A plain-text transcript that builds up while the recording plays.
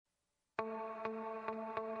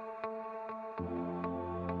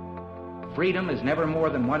freedom is never more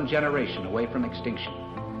than one generation away from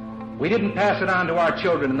extinction. We didn't pass it on to our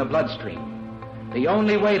children in the bloodstream. The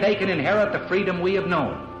only way they can inherit the freedom we have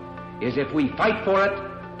known is if we fight for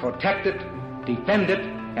it, protect it, defend it,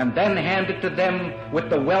 and then hand it to them with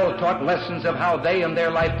the well-taught lessons of how they in their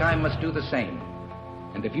lifetime must do the same.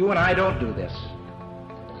 And if you and I don't do this,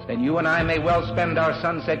 then you and I may well spend our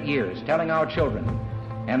sunset years telling our children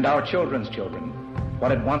and our children's children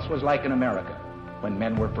what it once was like in America when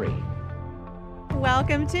men were free.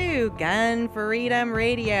 Welcome to Gun Freedom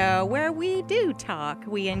Radio, where we do talk,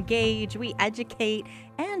 we engage, we educate,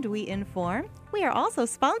 and we inform. We are also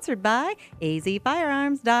sponsored by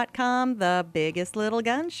azfirearms.com, the biggest little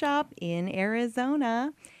gun shop in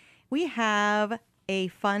Arizona. We have a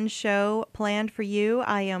fun show planned for you.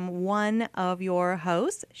 I am one of your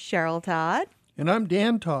hosts, Cheryl Todd. And I'm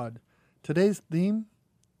Dan Todd. Today's theme,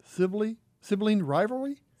 sibling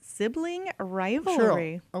rivalry? Sibling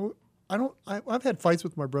rivalry. Cheryl, I've had fights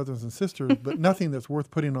with my brothers and sisters, but nothing that's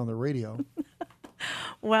worth putting on the radio.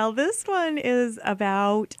 Well, this one is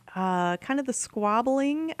about kind of the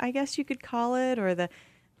squabbling, I guess you could call it, or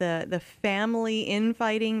the family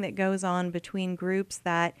infighting that goes on between groups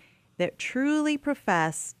that truly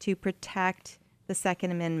profess to protect the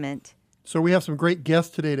Second Amendment. So we have some great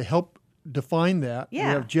guests today to help define that. Yeah.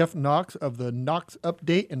 We have Jeff Knox of the Knox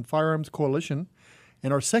Update and Firearms Coalition.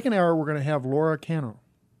 In our second hour, we're going to have Laura Cano.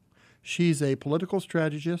 She's a political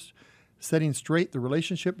strategist setting straight the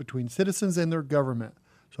relationship between citizens and their government.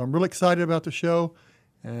 So I'm really excited about the show,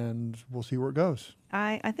 and we'll see where it goes.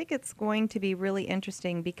 I think it's going to be really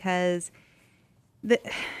interesting because the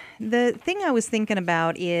thing I was thinking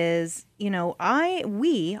about is,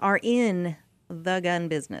 we are in the gun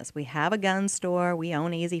business. We have a gun store. We own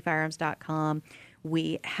azfirearms.com.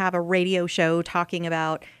 We have a radio show talking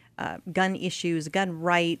about gun issues, gun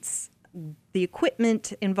rights, the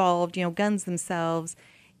equipment involved, guns themselves.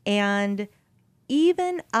 And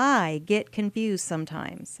even I get confused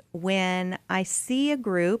sometimes when I see a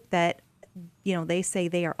group that, they say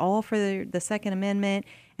they are all for the Second Amendment.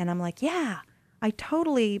 And I'm like, yeah, I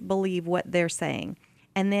totally believe what they're saying.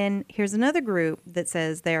 And then here's another group that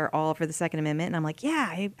says they're all for the Second Amendment. And I'm like,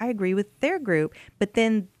 yeah, I agree with their group. But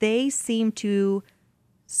then they seem to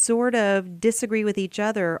sort of disagree with each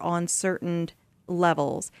other on certain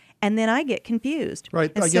levels. And then I get confused.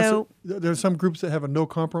 Right. And I guess there's some groups that have a no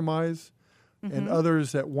compromise mm-hmm. and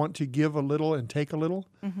others that want to give a little and take a little.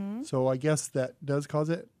 Mm-hmm. So I guess that does cause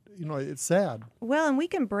it. It's sad. Well, and we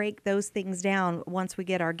can break those things down once we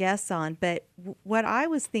get our guests on. But what I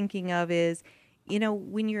was thinking of is,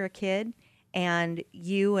 when you're a kid and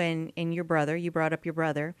you and your brother, you brought up your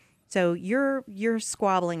brother. So you're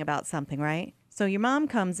squabbling about something, right? So your mom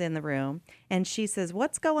comes in the room and she says,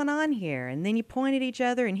 what's going on here? And then you point at each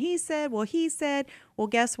other and he said, well,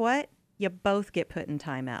 guess what? You both get put in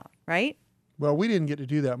timeout, right? Well, we didn't get to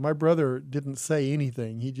do that. My brother didn't say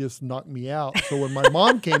anything. He just knocked me out. So when my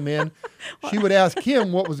mom came in, she would ask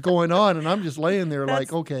him what was going on. And I'm just laying there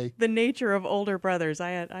like, okay. The nature of older brothers.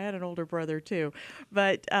 I had an older brother too.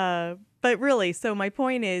 But really, so my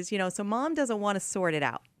point is, so mom doesn't want to sort it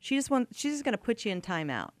out. She's just going to put you in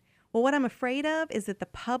timeout. Well, what I'm afraid of is that the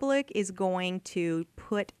public is going to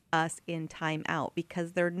put us in timeout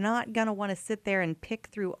because they're not going to want to sit there and pick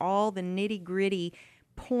through all the nitty-gritty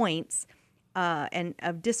points and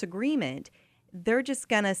of disagreement. They're just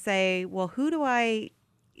going to say, well, who do I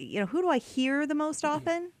hear the most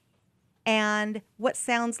often? And what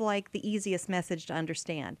sounds like the easiest message to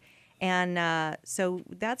understand? And so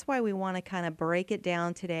that's why we want to kind of break it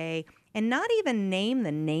down today and not even name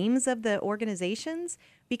the names of the organizations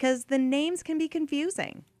because the names can be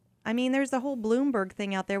confusing. I mean, there's the whole Bloomberg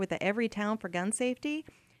thing out there with the Every Town for Gun Safety.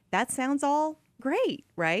 That sounds all great,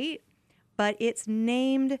 right? But it's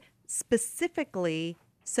named specifically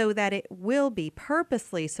so that it will be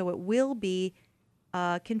purposely, so it will be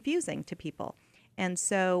confusing to people. And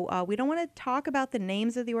so we don't want to talk about the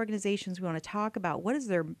names of the organizations. We want to talk about what is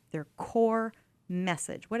their core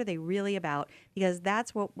message. What are they really about? Because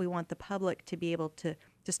that's what we want the public to be able to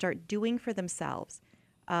start doing for themselves.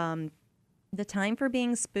 The time for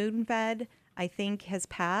being spoon-fed, I think, has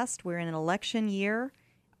passed. We're in an election year.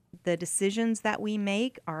 The decisions that we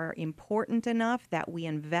make are important enough that we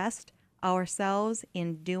invest ourselves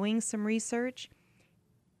in doing some research,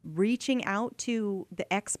 reaching out to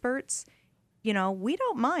the experts. We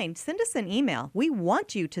don't mind. Send us an email. We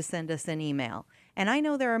want you to send us an email. And I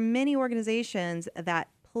know there are many organizations that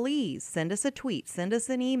please send us a tweet, send us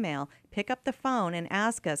an email, pick up the phone and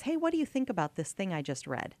ask us, hey, what do you think about this thing I just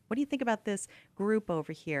read? What do you think about this group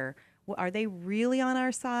over here? Are they really on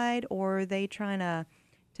our side or are they trying to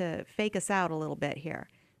fake us out a little bit here?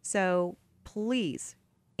 So please,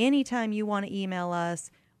 anytime you want to email us,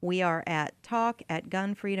 we are at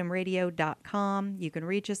talk@gunfreedomradio.com. You can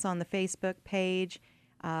reach us on the Facebook page,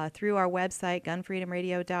 through our website,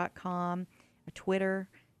 gunfreedomradio.com, Twitter,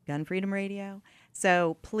 Gun Freedom Radio.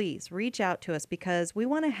 So please reach out to us because we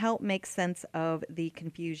want to help make sense of the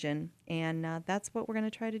confusion. And that's what we're going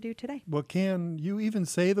to try to do today. Well, can you even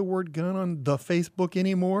say the word gun on the Facebook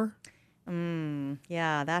anymore?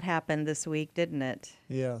 Yeah, that happened this week, didn't it?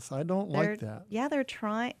 Yes, I don't like that. Yeah, they're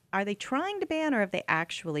trying. Are they trying to ban, or have they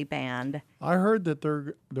actually banned? I heard that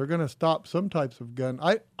they're going to stop some types of gun.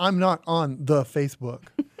 I'm not on the Facebook,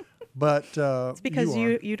 but It's because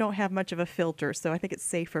you you don't have much of a filter, so I think it's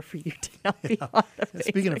safer for you to not be on the Facebook.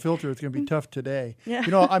 Speaking of filter, it's going to be tough today. Yeah.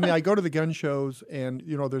 You know, I mean, I go to the gun shows, and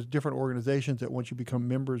you know, there's different organizations that once you become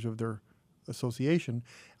members of their association,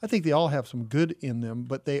 I think they all have some good in them,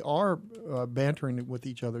 but they are bantering with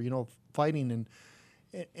each other, you know, fighting,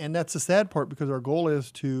 and that's the sad part because our goal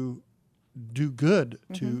is to do good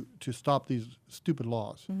to stop these stupid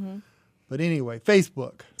laws. But anyway,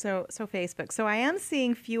 Facebook. So Facebook. So I am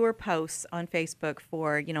seeing fewer posts on Facebook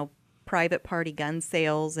for, you know, private party gun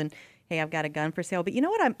sales and, hey, I've got a gun for sale. But you know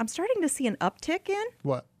what? I'm starting to see an uptick in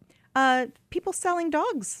What? people selling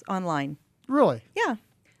dogs online. Really? Yeah.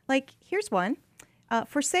 Like, here's one.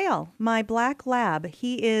 For sale, my black lab.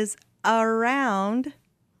 He is around,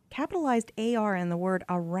 capitalized AR in the word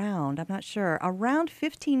around, I'm not sure, around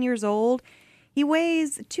 15 years old. He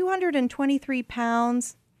weighs 223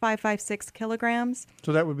 pounds, 556 kilograms.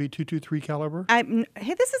 So that would be .223 caliber?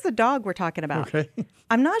 Hey, this is a dog we're talking about. Okay.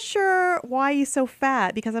 I'm not sure why he's so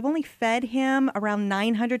fat because I've only fed him around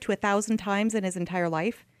 900 to 1,000 times in his entire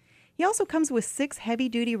life. He also comes with 6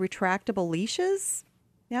 heavy-duty retractable leashes.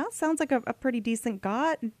 Yeah, sounds like a pretty decent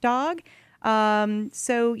dog.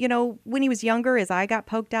 So, you know, when he was younger, his eye got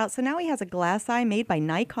poked out. So now he has a glass eye made by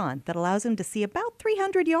Nikon that allows him to see about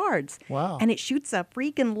 300 yards. Wow. And it shoots a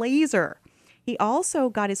freaking laser. He also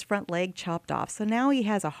got his front leg chopped off. So now he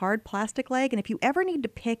has a hard plastic leg. And if you ever need to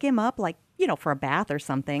pick him up, like, you know, for a bath or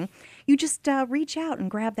something, you just reach out and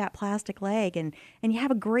grab that plastic leg and you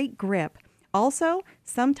have a great grip. Also,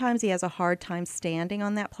 sometimes he has a hard time standing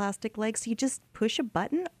on that plastic leg, so you just push a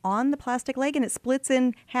button on the plastic leg and it splits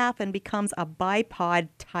in half and becomes a bipod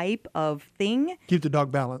type of thing. Keep the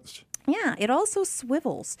dog balanced. Yeah, it also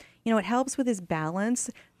swivels. You know, it helps with his balance.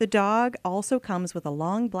 The dog also comes with a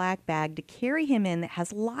long black bag to carry him in that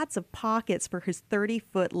has lots of pockets for his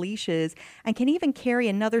 30-foot leashes and can even carry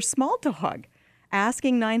another small dog.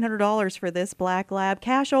 Asking $900 for this black lab.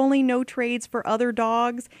 Cash only, no trades for other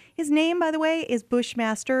dogs. His name, by the way, is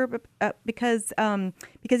Bushmaster because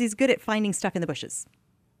he's good at finding stuff in the bushes.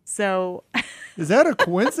 So, is that a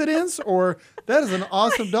coincidence or that is an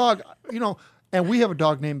awesome dog? You know, and we have a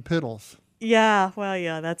dog named Piddles. Yeah, well,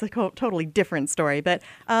 yeah, that's a totally different story. But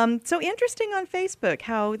so interesting on Facebook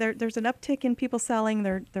how there's an uptick in people selling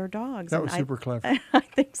their dogs. That was super clever. I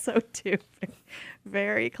think so too.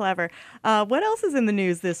 Very clever. What else is in the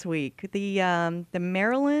news this week? The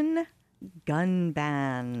Maryland gun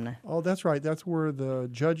ban. Oh, that's right. That's where the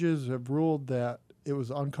judges have ruled that it was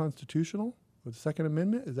unconstitutional with the Second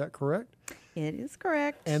Amendment. Is that correct? It is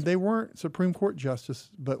correct. And they weren't Supreme Court justice,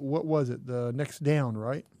 but what was it? The next down,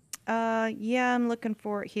 right? Yeah, I'm looking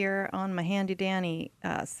for it here on my handy dandy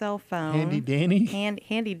cell phone. Handy dandy?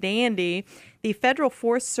 Handy dandy. The Federal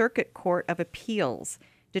Fourth Circuit Court of Appeals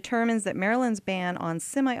determines that Maryland's ban on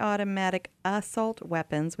semi-automatic assault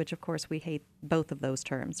weapons, which of course we hate both of those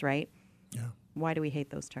terms, right? Yeah. Why do we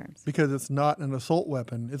hate those terms? Because it's not an assault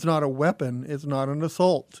weapon. It's not a weapon. It's not an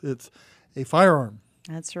assault. It's a firearm.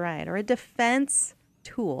 That's right. Or a defense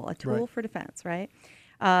tool, a tool Right. for defense, right?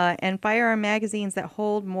 And firearm magazines that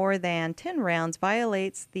hold more than 10 rounds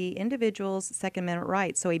violates the individual's Second Amendment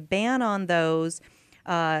rights. So a ban on those,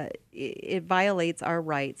 it violates our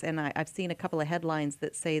rights. And I've seen a couple of headlines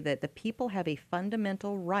that say that the people have a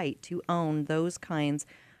fundamental right to own those kinds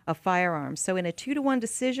of firearms. So in a 2-1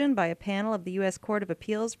 decision by a panel of the U.S. Court of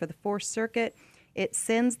Appeals for the Fourth Circuit, it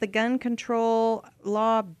sends the gun control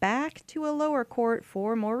law back to a lower court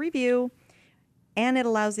for more review. And it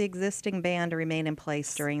allows the existing ban to remain in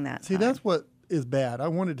place during that See, time. that's what is bad. I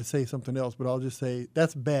wanted to say something else, but I'll just say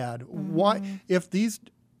that's bad. Why, if these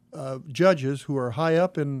judges who are high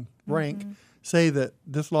up in rank say that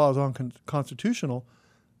this law is unconstitutional,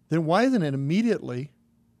 then why isn't it immediately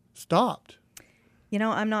stopped? You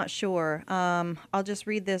know, I'm not sure. I'll just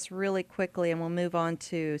read this really quickly and we'll move on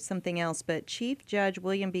to something else. But Chief Judge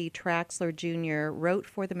William B. Traxler Jr. wrote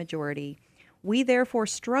for the majority, "We therefore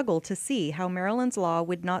struggle to see how Maryland's law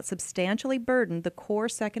would not substantially burden the core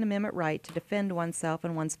Second Amendment right to defend oneself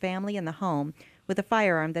and one's family in the home with a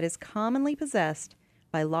firearm that is commonly possessed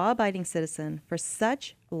by law-abiding citizen for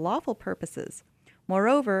such lawful purposes.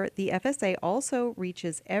 Moreover, the FSA also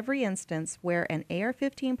reaches every instance where an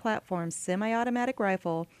AR-15 platform semi-automatic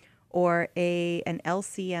rifle or an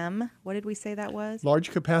LCM, what did we say that was?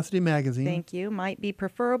 Large capacity magazine. Thank you. Might be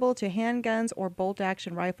preferable to handguns or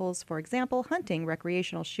bolt-action rifles, for example, hunting,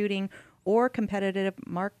 recreational shooting, or competitive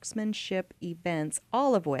marksmanship events,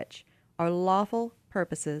 all of which are lawful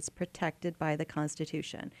purposes protected by the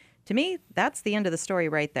Constitution. To me, that's the end of the story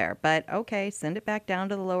right there. But okay, send it back down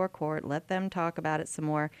to the lower court. Let them talk about it some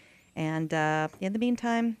more. And in the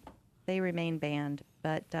meantime, they remain banned.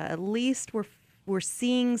 But at least we're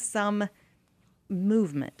seeing some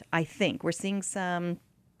movement, I think. We're seeing some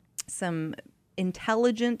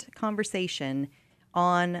intelligent conversation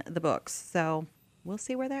on the books. So we'll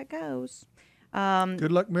see where that goes.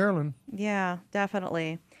 Good luck, Maryland. Yeah,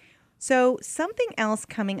 definitely. So something else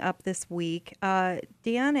coming up this week,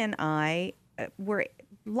 Dan and I were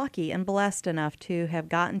lucky and blessed enough to have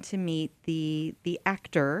gotten to meet the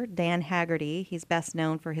actor, Dan Haggerty. He's best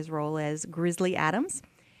known for his role as Grizzly Adams.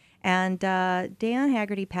 And Dan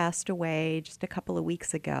Haggerty passed away just a couple of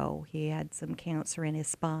weeks ago. He had some cancer in his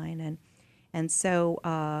spine. And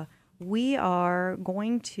so we are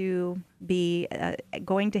going to be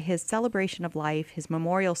going to his celebration of life, his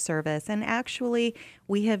memorial service. And actually,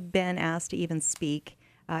 we have been asked to even speak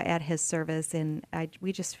at his service. And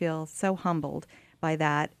we just feel so humbled by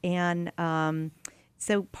that. And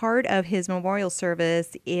so part of his memorial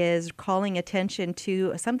service is calling attention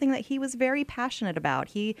to something that he was very passionate about.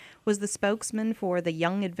 He was the spokesman for the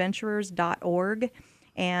youngadventurers.org,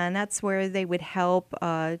 and that's where they would help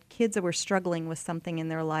kids that were struggling with something in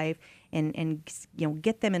their life and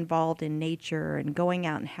get them involved in nature and going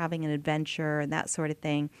out and having an adventure and that sort of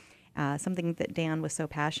thing. Something that Dan was so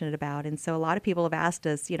passionate about. And so a lot of people have asked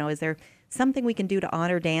us, is there something we can do to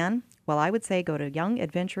honor Dan? Well, I would say go to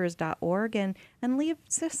youngadventurers.org and leave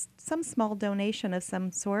just some small donation of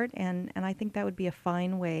some sort. And I think that would be a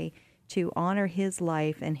fine way to honor his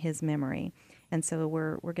life and his memory. And so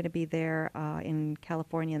we're going to be there in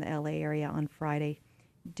California, in the LA area on Friday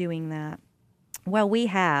doing that. Well, we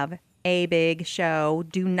have a big show.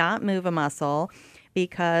 Do not move a muscle,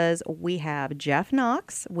 because we have Jeff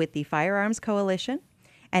Knox with the Firearms Coalition.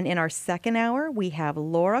 And in our second hour, we have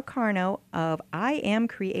Laura Carno of I Am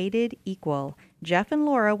Created Equal. Jeff and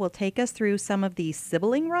Laura will take us through some of the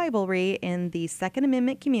sibling rivalry in the Second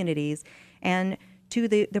Amendment communities and to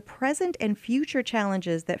the present and future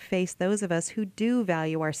challenges that face those of us who do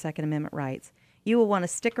value our Second Amendment rights. You will want to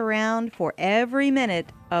stick around for every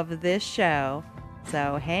minute of this show.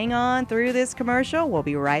 So hang on through this commercial. We'll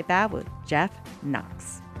be right back with Jeff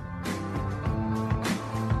Knox.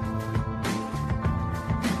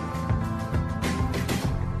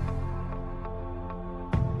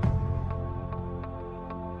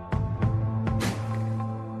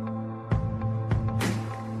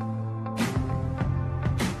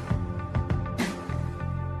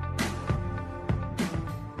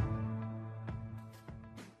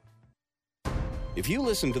 If you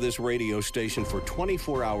listened to this radio station for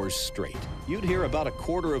 24 hours straight, you'd hear about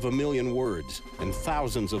 250,000 words, and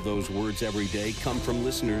thousands of those words every day come from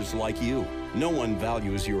listeners like you. No one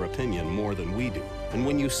values your opinion more than we do. And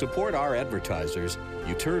when you support our advertisers,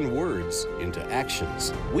 you turn words into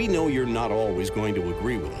actions. We know you're not always going to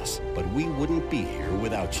agree with us, but we wouldn't be here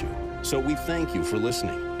without you. So we thank you for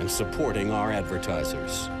listening and supporting our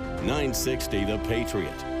advertisers. 960 The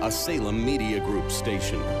Patriot, a Salem Media Group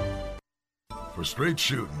station. For straight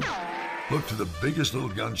shooting, look to the biggest little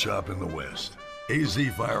gun shop in the West,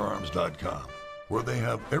 azfirearms.com, where they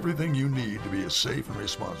have everything you need to be a safe and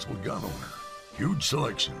responsible gun owner. Huge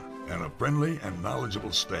selection and a friendly and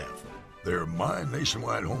knowledgeable staff. They're my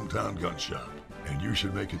nationwide hometown gun shop, and you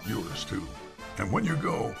should make it yours too. And when you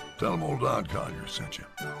go, tell them old Don Collier sent you.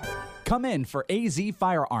 Come in for AZ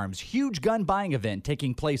Firearms' huge gun buying event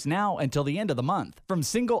taking place now until the end of the month. From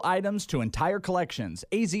single items to entire collections,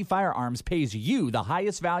 AZ Firearms pays you the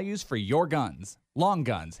highest values for your guns. Long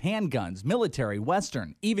guns, handguns, military,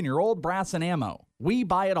 western, even your old brass and ammo. We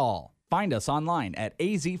buy it all. Find us online at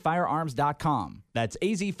azfirearms.com. That's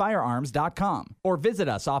azfirearms.com. Or visit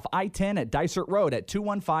us off I-10 at Dysart Road at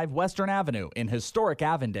 215 Western Avenue in historic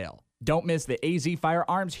Avondale. Don't miss the AZ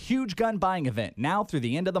Firearms huge gun buying event now through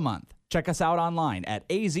the end of the month. Check us out online at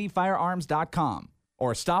azfirearms.com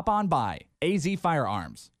or stop on by. AZ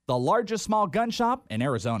Firearms, the largest small gun shop in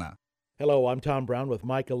Arizona. Hello, I'm Tom Brown with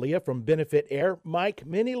Mike Aaliyah from Benefit Air. Mike,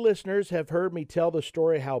 many listeners have heard me tell the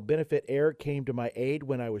story how Benefit Air came to my aid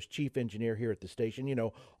when I was chief engineer here at the station,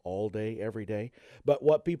 all day, every day. But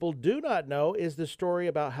what people do not know is the story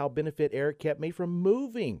about how Benefit Air kept me from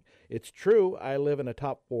moving. It's true, I live in a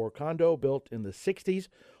top floor condo built in the 60s,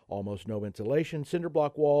 almost no insulation, cinder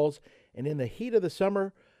block walls, and in the heat of the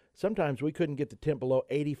summer, sometimes we couldn't get the temp below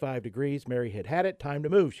 85 degrees. Mary had it. Time to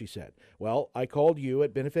move, she said. Well, I called you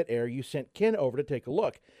at Benefit Air. You sent Ken over to take a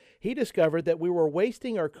look. He discovered that we were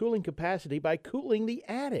wasting our cooling capacity by cooling the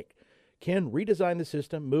attic. Ken redesigned the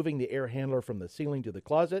system, moving the air handler from the ceiling to the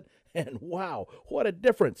closet, and wow, what a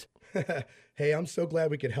difference. Hey, I'm so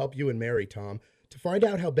glad we could help you and Mary, Tom. To find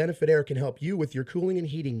out how Benefit Air can help you with your cooling and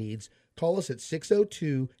heating needs, call us at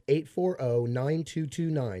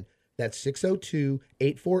 602-840-9229. That's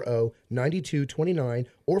 602-840-9229,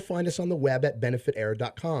 or find us on the web at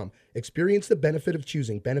benefitair.com. Experience the benefit of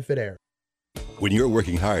choosing Benefit Air. When you're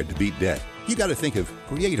working hard to beat debt, you got to think of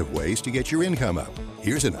creative ways to get your income up.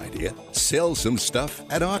 Here's an idea. Sell some stuff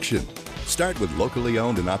at auction. Start with locally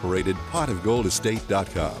owned and operated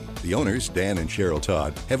potofgoldestate.com. The owners, Dan and Cheryl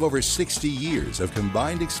Todd, have over 60 years of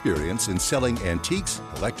combined experience in selling antiques,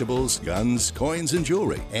 collectibles, guns, coins, and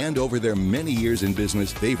jewelry. And over their many years in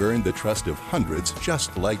business, they've earned the trust of hundreds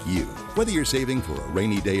just like you. Whether you're saving for a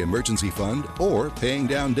rainy day emergency fund or paying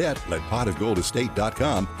down debt, let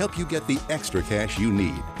potofgoldestate.com help you get the extra cash you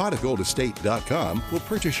need. Potofgoldestate.com will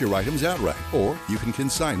purchase your items outright, or you can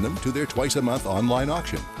consign them to their twice-a-month online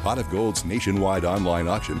auction. Pot of Gold's nationwide online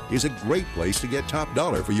auction is a great place to get top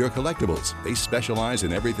dollar for your collectibles. They specialize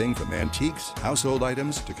in everything from antiques, household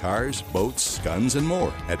items, to cars, boats, guns, and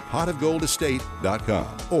more at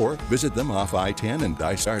potofgoldestate.com. Or visit them off I-10 and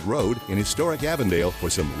Dysart Road in historic Avondale for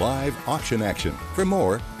some live auction action. For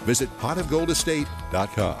more, visit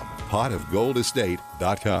potofgoldestate.com.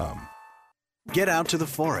 potofgoldestate.com. Get out to the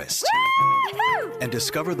forest and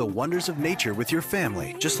discover the wonders of nature with your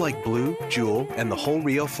family, just like Blue, Jewel, and the whole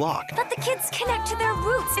Rio flock. Let the kids connect to their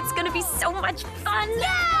roots. It's gonna be so much fun.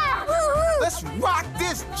 Yeah! Woo-hoo! Let's rock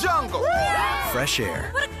this jungle. Woo-hoo! Fresh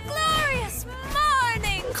air. What a glorious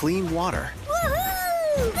morning. Clean water.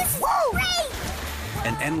 Woohoo! This is great!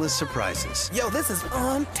 And endless surprises. Yo, this is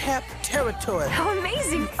untapped territory. How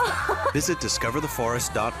amazing. Visit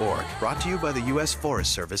discovertheforest.org. Brought to you by the U.S.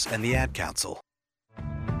 Forest Service and the Ad Council.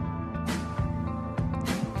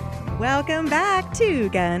 Welcome back to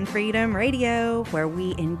Gun Freedom Radio, where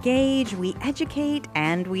we engage, we educate,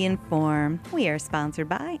 and we inform. We are sponsored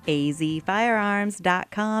by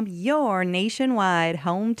azfirearms.com, your nationwide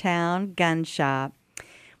hometown gun shop.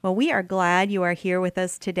 Well, we are glad you are here with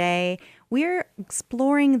us today. We're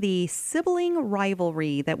exploring the sibling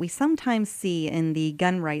rivalry that we sometimes see in the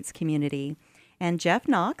gun rights community. And Jeff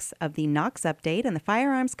Knox of the Knox Update and the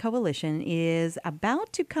Firearms Coalition is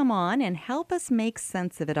about to come on and help us make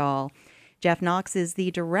sense of it all. Jeff Knox is the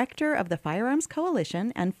director of the Firearms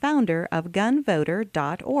Coalition and founder of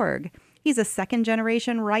gunvoter.org. He's a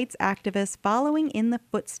second-generation rights activist following in the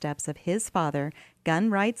footsteps of his father, gun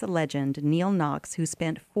rights legend Neil Knox, who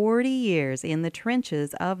spent 40 years in the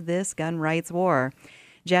trenches of this gun rights war.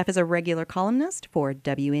 Jeff is a regular columnist for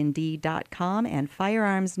WND.com and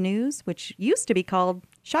Firearms News, which used to be called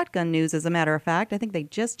Shotgun News, as a matter of fact. I think they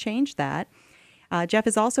just changed that. Jeff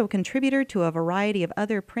is also a contributor to a variety of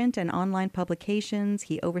other print and online publications.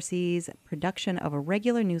 He oversees production of a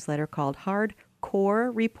regular newsletter called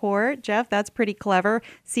Hardcore Report. Jeff, that's pretty clever.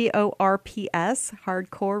 CORPS,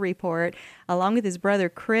 Hardcore Report. Along with his brother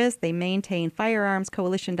Chris, they maintain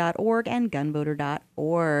firearmscoalition.org and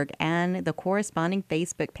gunvoter.org and the corresponding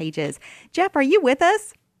Facebook pages. Jeff, are you with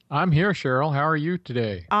us? I'm here, Cheryl. How are you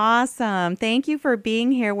today? Awesome. Thank you for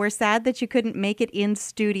being here. We're sad that you couldn't make it in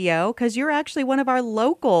studio because you're actually one of our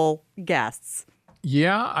local guests.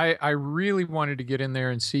 Yeah, I really wanted to get in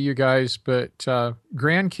there and see you guys, but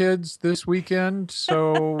grandkids this weekend,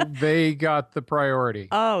 so they got the priority.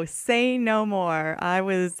 Oh, say no more. I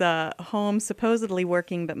was home supposedly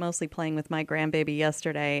working, but mostly playing with my grandbaby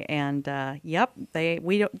yesterday, and yep,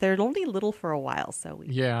 they're only little for a while, so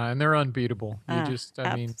yeah, and they're unbeatable.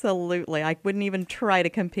 Absolutely, I wouldn't even try to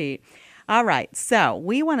compete. All right, so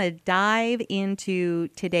we want to dive into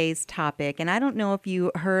today's topic, and I don't know if you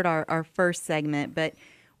heard our first segment, but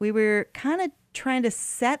we were kind of trying to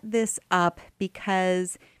set this up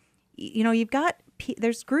because,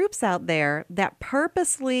 there's groups out there that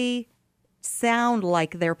purposely sound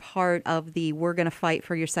like they're part of the we're going to fight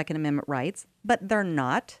for your Second Amendment rights, but they're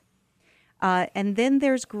not. And then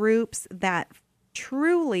there's groups that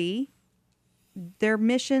truly their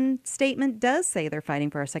mission statement does say they're fighting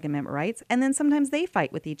for our Second Amendment rights, and then sometimes they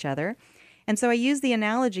fight with each other. And so I use the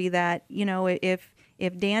analogy that,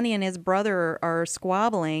 if Danny and his brother are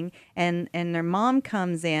squabbling and their mom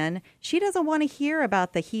comes in, she doesn't want to hear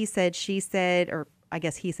about the he said, she said, or I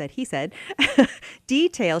guess he said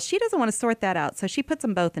details. She doesn't want to sort that out. So she puts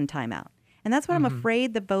them both in timeout. And that's what I'm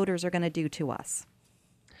afraid the voters are going to do to us.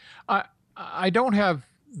 I don't have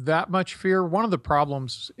that much fear. One of the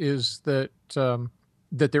problems is that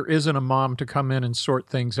that there isn't a mom to come in and sort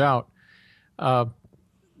things out.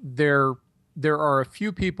 There are a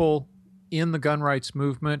few people in the gun rights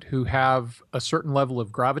movement who have a certain level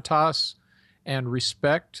of gravitas and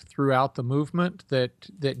respect throughout the movement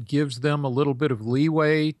that gives them a little bit of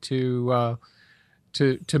leeway to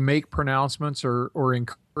make pronouncements or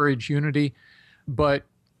encourage unity. But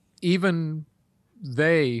even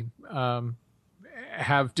they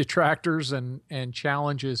have detractors and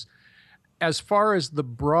challenges. As far as the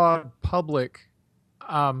broad public,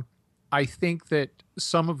 I think that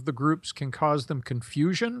some of the groups can cause them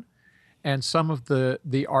confusion, and some of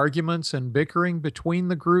the arguments and bickering between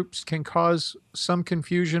the groups can cause some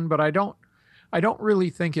confusion, but I don't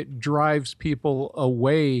really think it drives people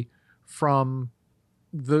away from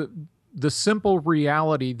the simple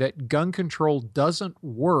reality that gun control doesn't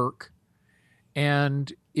work,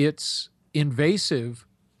 and it's invasive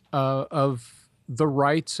of the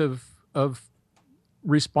rights of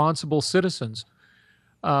responsible citizens.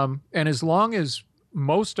 And as long as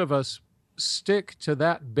most of us stick to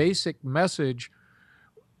that basic message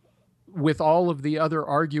with all of the other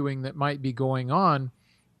arguing that might be going on,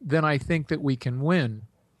 then I think that we can win.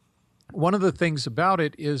 One of the things about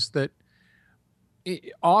it is that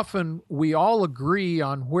often we all agree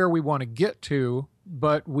on where we want to get to,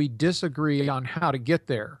 but we disagree on how to get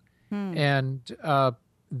there. And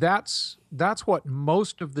that's what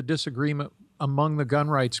most of the disagreement among the gun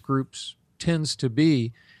rights groups tends to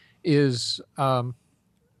be, is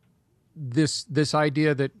this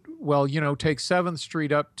idea that, well, take 7th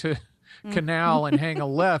Street up to Canal and hang a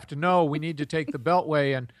left. No, we need to take the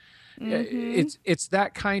Beltway. And it's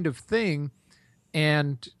that kind of thing.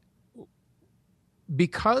 And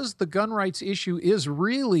because the gun rights issue is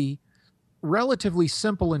really relatively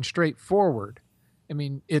simple and straightforward, I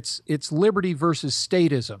mean, it's liberty versus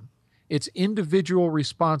statism. It's individual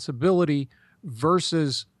responsibility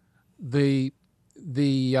versus the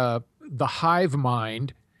hive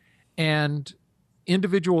mind. And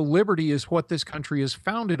individual liberty is what this country is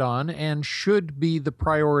founded on and should be the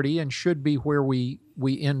priority and should be where we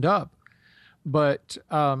end up. But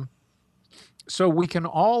so we can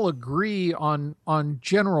all agree on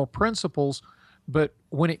general principles, but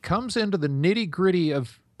when it comes into the nitty-gritty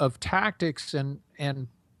of tactics and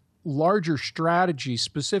larger strategy,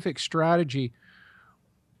 specific strategy,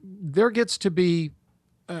 there gets to be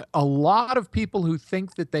a lot of people who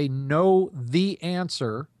think that they know the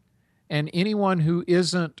answer, and anyone who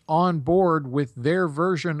isn't on board with their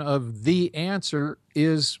version of the answer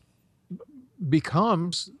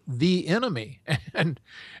becomes the enemy. And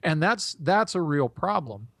that's a real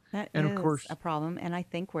problem. That and is of course a problem, and I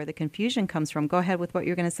think where the confusion comes from. Go ahead with what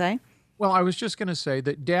you're going to say. Well, I was just going to say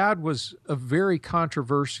that Dad was a very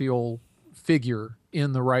controversial figure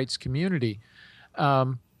in the rights community,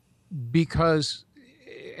 because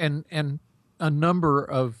and a number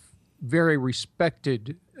of very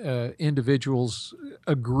respected individuals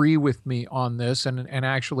agree with me on this and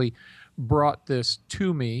actually brought this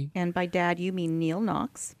to me. And by Dad, you mean Neil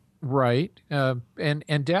Knox. Right.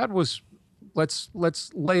 And Dad was, let's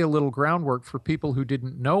lay a little groundwork for people who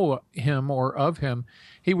didn't know him or of him.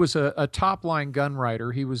 He was a top-line gun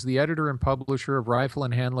writer. He was the editor and publisher of Rifle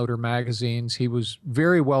and Handloader magazines. He was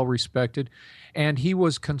very well respected, and he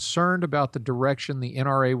was concerned about the direction the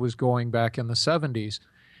NRA was going back in the 70s.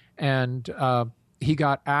 And he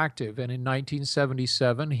got active, and in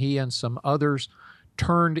 1977, he and some others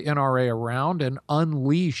turned NRA around and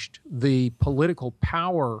unleashed the political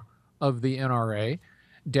power of the NRA.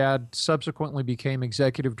 Dad subsequently became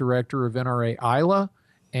executive director of NRA ILA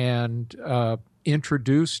and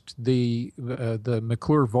introduced the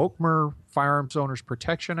McClure-Volkmer Firearms Owners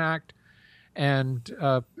Protection Act. And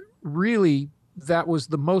really, that was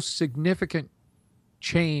the most significant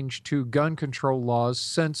change to gun control laws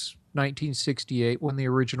since 1968, when the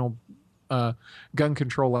original Gun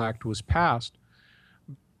Control Act was passed.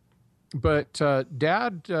 But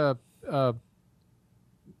Dad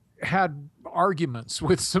had arguments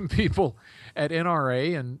with some people at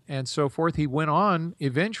NRA and so forth. He went on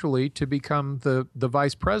eventually to become the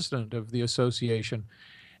vice president of the association.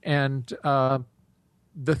 And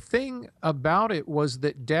the thing about it was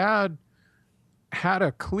that Dad had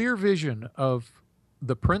a clear vision of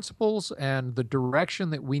the principles and the direction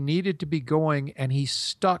that we needed to be going, and he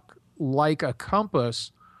stuck like a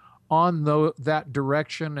compass on that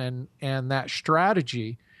direction and that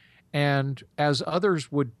strategy. And as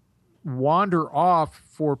others would wander off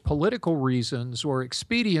for political reasons or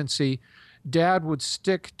expediency, Dad would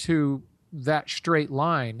stick to that straight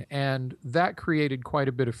line, and that created quite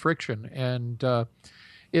a bit of friction. And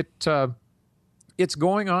it's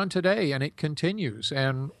going on today, and it continues.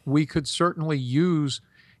 And we could certainly use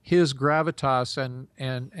his gravitas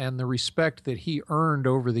and the respect that he earned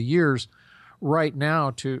over the years right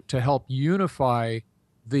now to help unify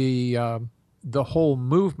the whole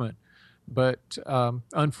movement. But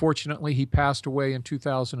unfortunately, he passed away in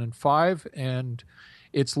 2005, and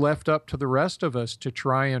it's left up to the rest of us to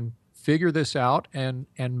try and figure this out and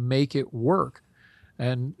make it work.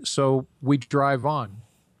 And so we drive on.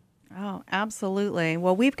 Oh, absolutely.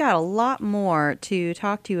 Well, we've got a lot more to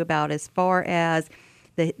talk to you about as far as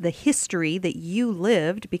the history that you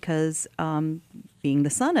lived, because being the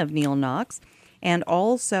son of Neal Knox, and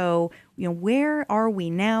also, where are we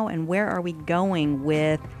now and where are we going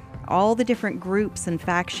with all the different groups and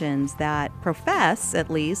factions that profess, at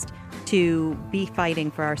least, to be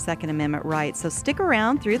fighting for our Second Amendment rights. So stick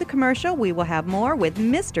around through the commercial. We will have more with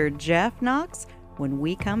Mr. Jeff Knox when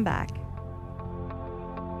we come back.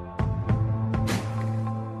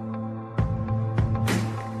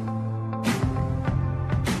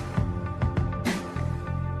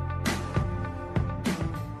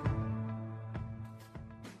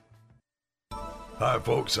 Hi,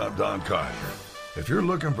 folks. I'm Don Carter. If you're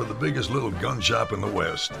looking for the biggest little gun shop in the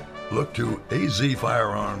West, look to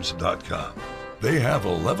azfirearms.com. They have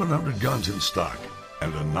 1,100 guns in stock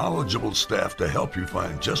and a knowledgeable staff to help you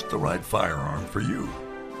find just the right firearm for you.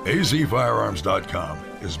 azfirearms.com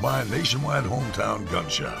is my nationwide hometown gun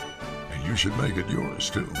shop, and you should make it yours,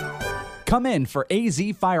 too. Come in for AZ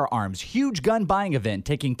Firearms' huge gun buying event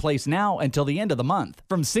taking place now until the end of the month.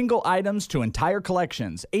 From single items to entire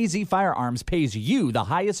collections, AZ Firearms pays you the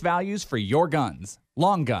highest values for your guns.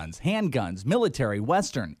 Long guns, handguns, military,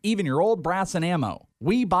 western, even your old brass and ammo.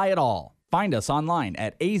 We buy it all. Find us online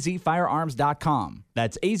at azfirearms.com.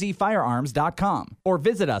 That's azfirearms.com. Or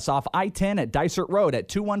visit us off I-10 at Dysart Road at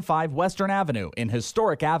 215 Western Avenue in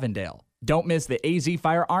historic Avondale. Don't miss the AZ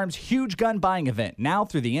Firearms huge gun buying event now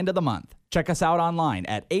through the end of the month. Check us out online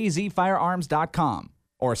at azfirearms.com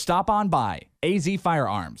or stop on by. AZ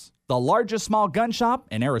Firearms, the largest small gun shop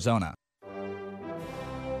in Arizona.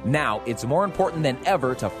 Now, it's more important than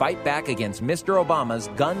ever to fight back against Mr. Obama's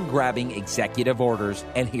gun-grabbing executive orders.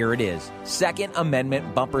 And here it is,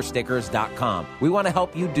 SecondAmendmentBumperStickers.com. We want to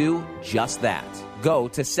help you do just that. Go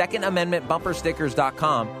to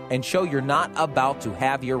SecondAmendmentBumperStickers.com and show you're not about to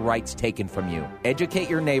have your rights taken from you. Educate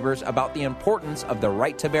your neighbors about the importance of the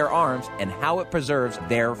right to bear arms and how it preserves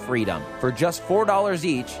their freedom. For just $4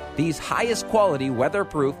 each, these highest quality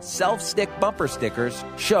weatherproof self-stick bumper stickers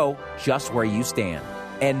show just where you stand.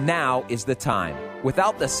 And now is the time.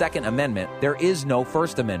 Without the Second Amendment, there is no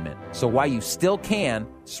First Amendment. So while you still can,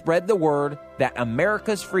 spread the word that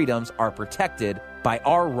America's freedoms are protected by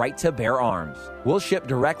our right to bear arms. We'll ship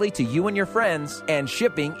directly to you and your friends, and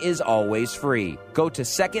shipping is always free. Go to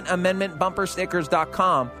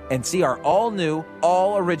SecondAmendmentBumperStickers.com and see our all-new,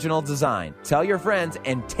 all-original design. Tell your friends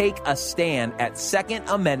and take a stand at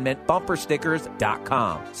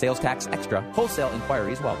SecondAmendmentBumperStickers.com. Sales tax extra. Wholesale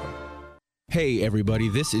inquiries welcome. Hey everybody,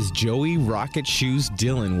 this is Joey Rocket Shoes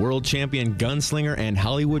Dillon, world champion gunslinger and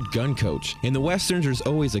Hollywood gun coach. In the Westerns, there's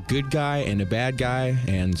always a good guy and a bad guy,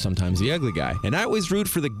 and sometimes the ugly guy. And I always root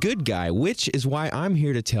for the good guy, which is why I'm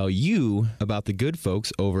here to tell you about the good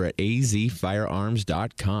folks over at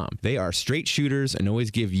azfirearms.com. They are straight shooters and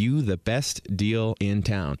always give you the best deal in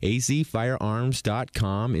town.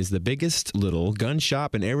 azfirearms.com is the biggest little gun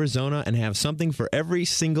shop in Arizona and have something for every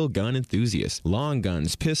single gun enthusiast. Long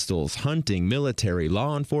guns, pistols, hunting, military,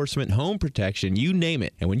 law enforcement, home protection, you name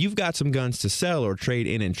it. And when you've got some guns to sell or trade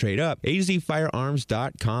in and trade up,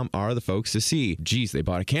 azfirearms.com are the folks to see. Geez, they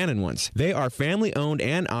bought a cannon once. They are family owned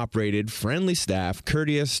and operated, friendly staff,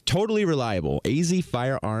 courteous, totally reliable.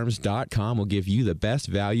 azfirearms.com will give you the best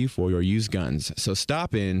value for your used guns. So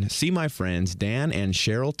stop in, see my friends Dan and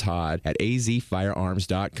Cheryl Todd at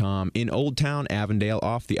azfirearms.com in Old Town Avondale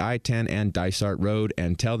off the I-10 and Dysart Road,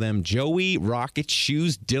 and tell them Joey Rocket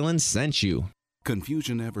Shoes Dillon sent you.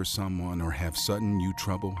 Confusion ever someone or have sudden you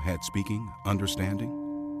trouble had speaking,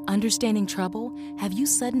 understanding? Understanding trouble? Have you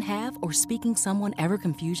sudden have or speaking someone ever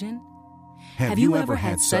confusion? Have you ever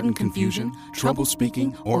had sudden confusion, trouble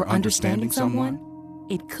speaking, or understanding someone?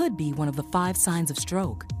 It could be one of the 5 signs of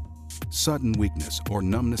stroke. Sudden weakness or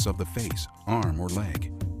numbness of the face, arm, or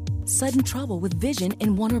leg. Sudden trouble with vision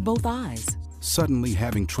in one or both eyes. suddenly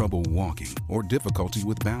having trouble walking or difficulty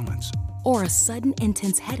with balance. Or a sudden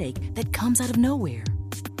intense headache that comes out of nowhere.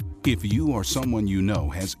 If you or someone you know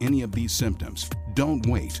has any of these symptoms, don't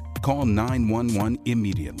wait. Call 911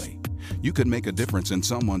 immediately. You could make a difference in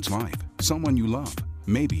someone's life, someone you love,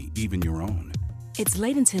 maybe even your own. It's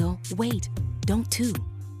late until, wait, don't too.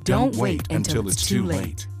 Don't wait until it's too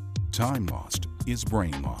late. Time lost is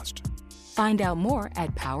brain lost. Find out more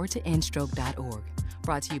at powertoendstroke.org.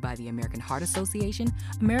 Brought to you by the American Heart Association,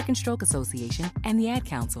 American Stroke Association, and the Ad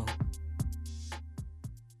Council.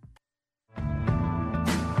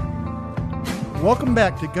 Welcome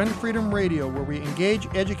back to Gun Freedom Radio, where we engage,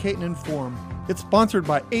 educate, and inform. It's sponsored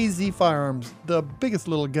by AZ Firearms, the biggest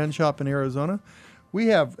little gun shop in Arizona. We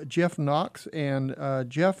have Jeff Knox, and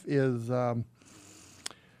Jeff is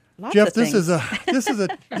Jeff. This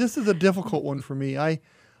is a difficult one for me.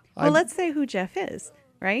 Well, let's say who Jeff is,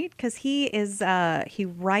 right? Because he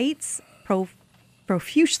writes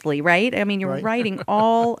profusely, right? I mean, you're writing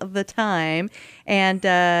all the time. And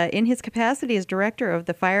in his capacity as director of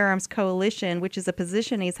the Firearms Coalition, which is a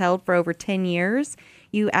position he's held for over 10 years,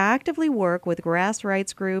 you actively work with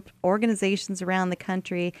grassroots groups, organizations around the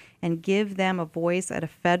country, and give them a voice at a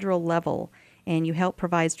federal level. And you help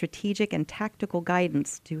provide strategic and tactical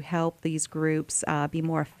guidance to help these groups be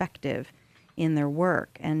more effective in their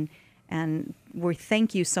work. And we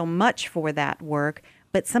thank you so much for that work.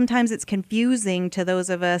 But sometimes it's confusing to those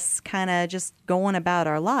of us kind of just going about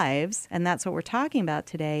our lives. And that's what we're talking about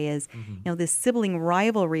today is, this sibling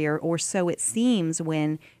rivalry, or so it seems,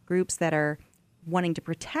 when groups that are wanting to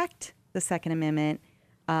protect the Second Amendment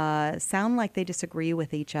sound like they disagree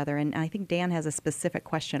with each other. And I think Dan has a specific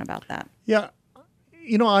question about that. Yeah.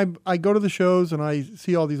 I go to the shows and I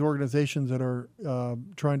see all these organizations that are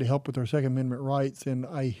trying to help with their Second Amendment rights, and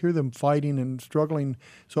I hear them fighting and struggling,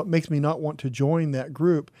 so it makes me not want to join that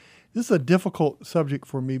group. This is a difficult subject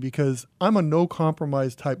for me because I'm a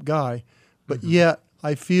no-compromise type guy, but yet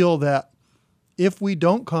I feel that if we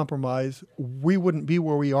don't compromise, we wouldn't be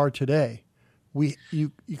where we are today.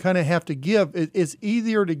 You kind of have to give. It's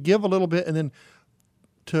easier to give a little bit and then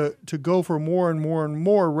to go for more and more and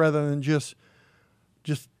more rather than just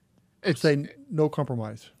say no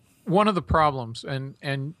compromise. One of the problems,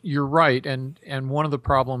 and you're right, and one of the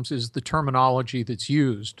problems is the terminology that's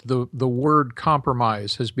used. The word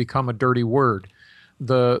compromise has become a dirty word.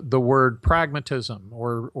 The word pragmatism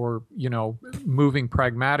or moving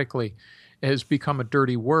pragmatically has become a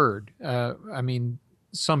dirty word. I mean,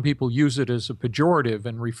 some people use it as a pejorative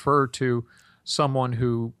and refer to someone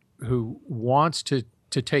who wants to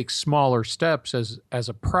take smaller steps as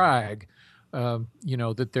a prag.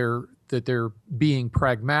 That they're being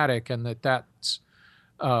pragmatic and that's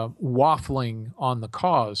waffling on the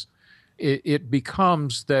cause. It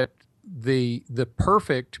becomes that the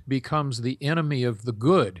perfect becomes the enemy of the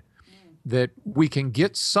good, that we can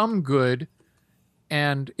get some good,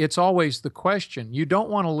 and it's always the question. You don't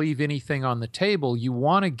want to leave anything on the table. You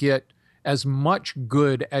want to get as much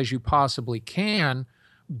good as you possibly can,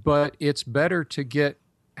 but it's better to get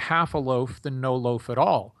half a loaf than no loaf at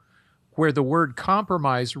all. Where the word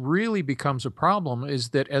compromise really becomes a problem is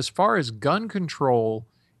that as far as gun control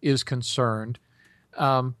is concerned,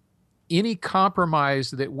 any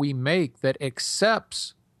compromise that we make that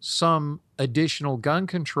accepts some additional gun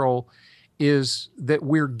control is that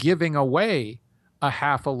we're giving away a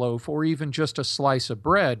half a loaf or even just a slice of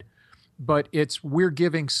bread, but we're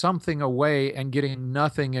giving something away and getting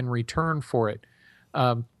nothing in return for it.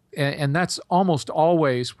 And that's almost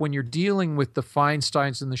always, when you're dealing with the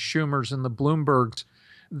Feinsteins and the Schumers and the Bloombergs,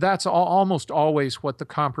 that's almost always what the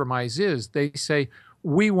compromise is. They say,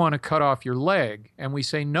 we want to cut off your leg. And we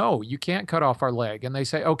say, no, you can't cut off our leg. And they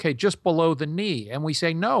say, okay, just below the knee. And we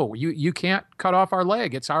say, no, you can't cut off our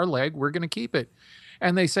leg. It's our leg. We're going to keep it.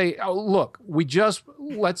 And they say, oh, look,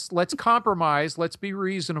 let's compromise. Let's be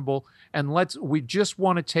reasonable. And we just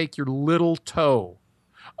want to take your little toe.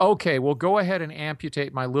 Okay, well, go ahead and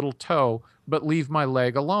amputate my little toe, but leave my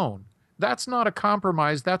leg alone. That's not a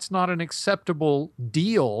compromise. That's not an acceptable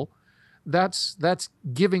deal. That's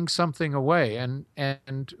giving something away,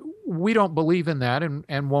 and we don't believe in that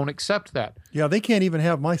and won't accept that. Yeah, they can't even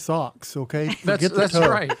have my socks. Okay, that's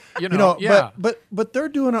right. Yeah. But they're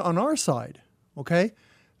doing it on our side. Okay,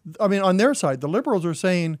 I mean on their side, the liberals are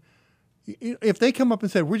saying, if they come up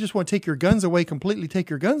and said, we just want to take your guns away, completely take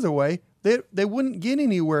your guns away, they wouldn't get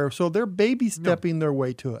anywhere. So they're baby stepping their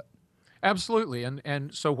way to it. Absolutely.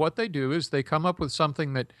 And so what they do is they come up with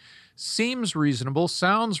something that seems reasonable,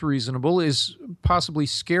 sounds reasonable, is possibly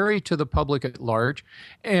scary to the public at large,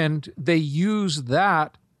 and they use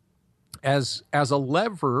that as a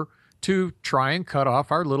lever to try and cut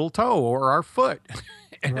off our little toe or our foot.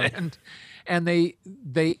 and they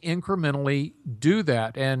incrementally do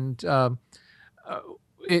that. And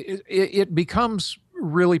it becomes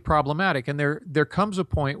really problematic. And there comes a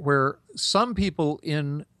point where some people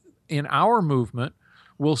in our movement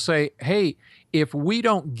will say, hey, if we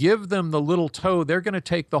don't give them the little toe, they're going to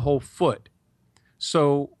take the whole foot.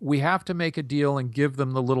 So we have to make a deal and give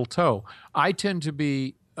them the little toe. I tend to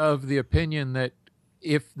be of the opinion that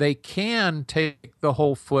if they can take the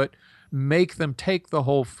whole foot, make them take the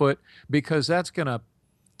whole foot, because that's going to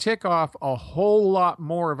tick off a whole lot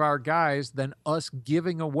more of our guys than us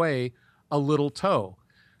giving away a little toe.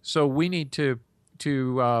 So we need to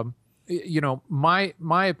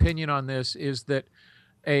my opinion on this is that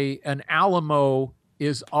an Alamo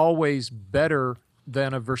is always better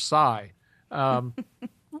than a Versailles.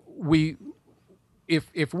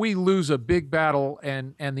 If we lose a big battle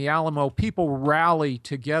and the Alamo, people rally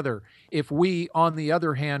together. If we, on the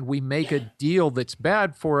other hand, we make a deal that's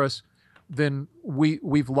bad for us, then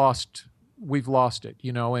we've lost it,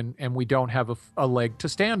 and we don't have a leg to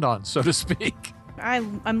stand on, so to speak.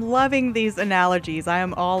 I'm loving these analogies. I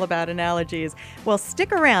am all about analogies. Well,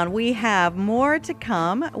 stick around. We have more to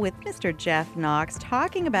come with Mr. Jeff Knox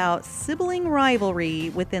talking about sibling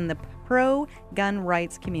rivalry within the pro-gun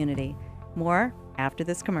rights community. More after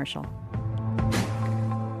this commercial.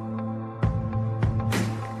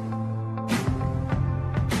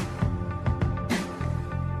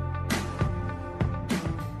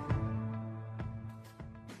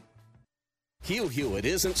 Hugh Hewitt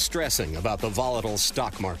isn't stressing about the volatile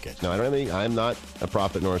stock market. No, I'm not a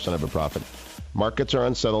prophet nor a son of a prophet. Markets are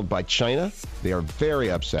unsettled by China. They are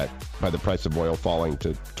very upset by the price of oil falling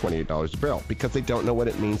to $28 a barrel because they don't know what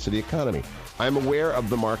it means to the economy. I'm aware of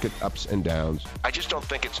the market ups and downs. I just don't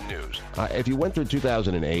think it's news. If you went through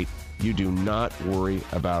 2008, you do not worry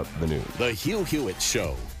about the news. The Hugh Hewitt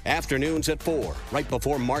Show. Afternoons at 4, right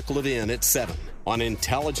before Mark Levin at 7 on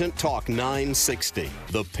Intelligent Talk 960,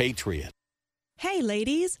 The Patriot. Hey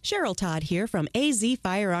ladies, Cheryl Todd here from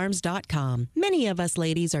azfirearms.com. Many of us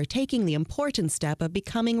ladies are taking the important step of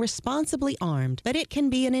becoming responsibly armed, but it can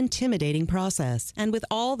be an intimidating process. And with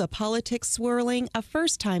all the politics swirling, a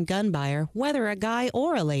first-time gun buyer, whether a guy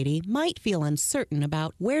or a lady, might feel uncertain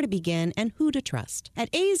about where to begin and who to trust.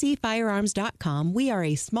 At azfirearms.com, we are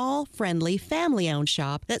a small, friendly, family-owned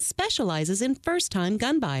shop that specializes in first-time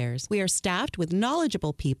gun buyers. We are staffed with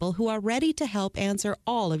knowledgeable people who are ready to help answer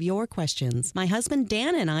all of your questions. My husband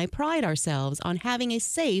Dan and I pride ourselves on having a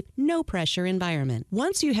safe, no-pressure environment.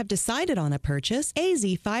 Once you have decided on a purchase,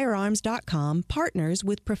 azfirearms.com partners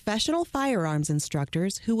with professional firearms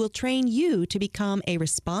instructors who will train you to become a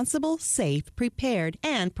responsible, safe, prepared,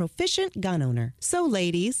 and proficient gun owner. So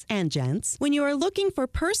ladies and gents, when you are looking for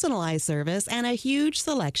personalized service and a huge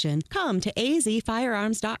selection, come to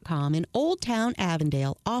azfirearms.com in Old Town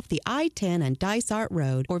Avondale off the I-10 and Dysart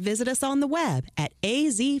Road, or visit us on the web at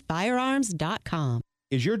azfirearms.com.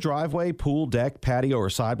 Is your driveway, pool, deck, patio, or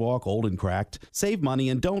sidewalk old and cracked? Save money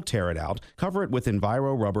and don't tear it out. Cover it with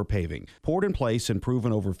Enviro Rubber Paving. Poured in place and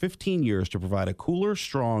proven over 15 years to provide a cooler,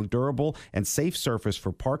 strong, durable, and safe surface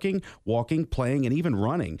for parking, walking, playing, and even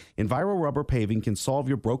running. Enviro Rubber Paving can solve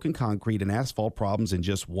your broken concrete and asphalt problems in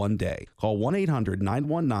just one day. Call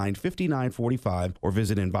 1-800-919-5945 or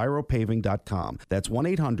visit EnviroPaving.com. That's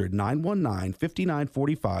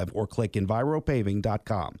 1-800-919-5945 or click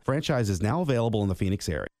EnviroPaving.com. Franchise is now available in the Phoenix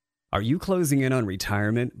area. Are you closing in on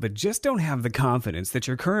retirement but just don't have the confidence that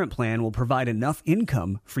your current plan will provide enough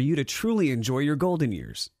income for you to truly enjoy your golden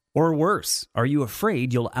years? Or worse, are you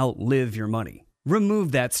afraid you'll outlive your money?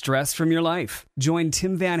 Remove that stress from your life. Join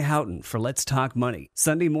Tim Van Houten for Let's Talk Money,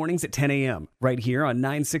 Sunday mornings at 10 a.m., right here on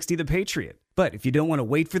 960 The Patriot. But if you don't want to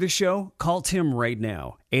wait for the show, call Tim right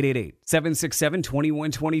now,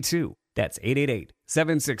 888-767-2122. That's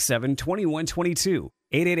 888-767-2122.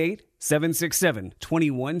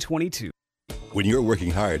 888-767-2122. When you're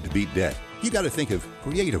working hard to beat debt, you got to think of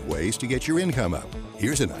creative ways to get your income up.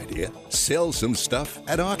 Here's an idea. Sell some stuff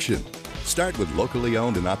at auction. Start with locally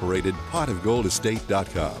owned and operated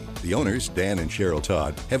potofgoldestate.com. The owners, Dan and Cheryl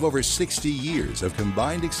Todd, have over 60 years of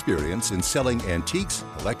combined experience in selling antiques,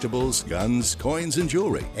 collectibles, guns, coins, and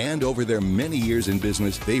jewelry. And over their many years in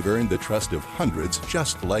business, they've earned the trust of hundreds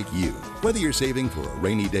just like you. Whether you're saving for a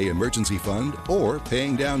rainy day emergency fund or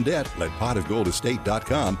paying down debt, let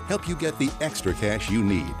potofgoldestate.com help you get the extra cash you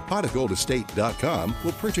need. Potofgoldestate.com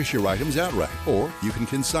will purchase your items outright, or you can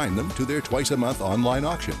consign them to their twice-a-month online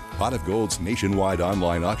auction. Pot of Gold Gold's nationwide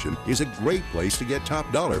online auction is a great place to get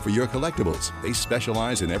top dollar for your collectibles. They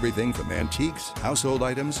specialize in everything from antiques, household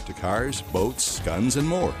items, to cars, boats, guns, and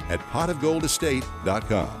more at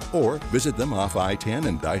potofgoldestate.com. Or visit them off I-10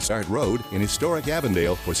 and Dysart Road in historic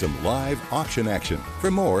Avondale for some live auction action.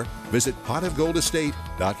 For more, visit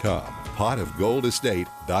potofgoldestate.com.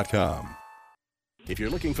 potofgoldestate.com. If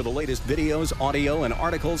you're looking for the latest videos, audio, and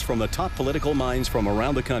articles from the top political minds from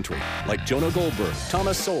around the country, like Jonah Goldberg,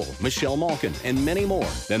 Thomas Sowell, Michelle Malkin, and many more,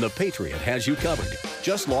 then The Patriot has you covered.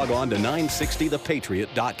 Just log on to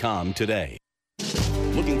 960thepatriot.com today.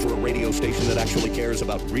 Looking for a radio station that actually cares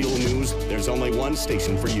about real news? There's only one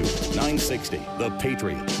station for you, 960 The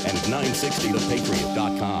Patriot, and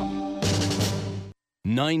 960thepatriot.com.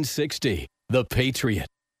 960 The Patriot.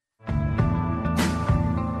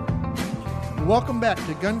 Welcome back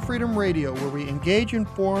to Gun Freedom Radio, where we engage,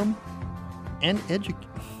 inform, and educate.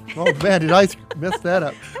 Oh man, did I mess that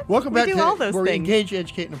up? Welcome back to where we engage,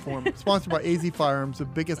 educate, and inform. Sponsored by AZ Firearms, the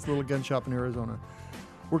biggest little gun shop in Arizona.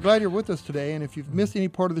 We're glad you're with us today, and if you've missed any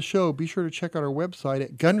part of the show, be sure to check out our website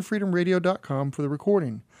at gunfreedomradio.com for the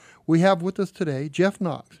recording. We have with us today Jeff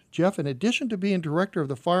Knox. Jeff, in addition to being director of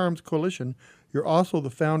the Firearms Coalition, you're also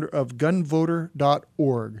the founder of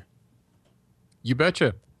gunvoter.org. You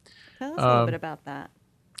betcha. Tell us a little bit about that.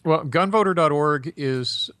 Well, gunvoter.org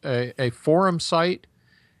is a forum site.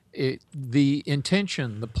 The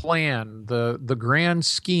intention, the plan, the grand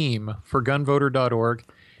scheme for gunvoter.org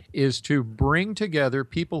is to bring together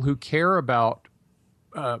people who care about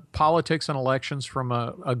politics and elections from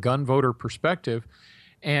a gun voter perspective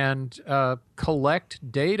and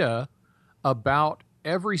collect data about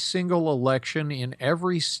every single election in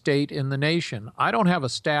every state in the nation. I don't have a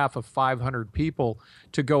staff of 500 people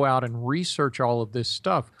to go out and research all of this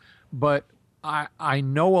stuff, but I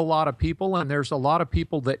know a lot of people, and there's a lot of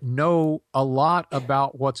people that know a lot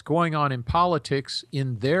about what's going on in politics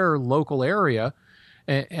in their local area,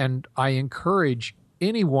 and I encourage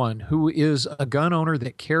anyone who is a gun owner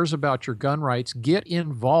that cares about your gun rights, get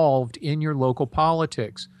involved in your local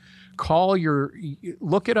politics.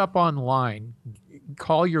 Look it up online.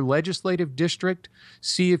 Call your legislative district,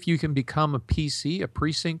 see if you can become a PC, a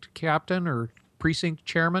precinct captain or precinct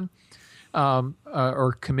chairman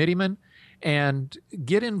or committeeman, and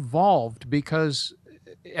get involved, because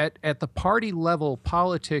at the party level,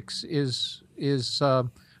 politics is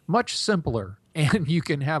much simpler and you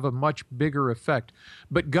can have a much bigger effect.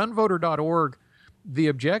 But gunvoter.org, the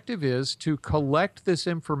objective is to collect this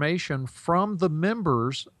information from the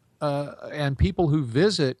members and people who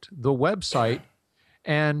visit the website,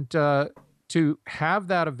 and to have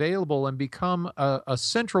that available and become a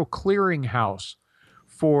central clearinghouse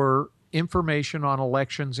for information on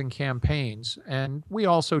elections and campaigns. And we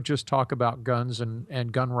also just talk about guns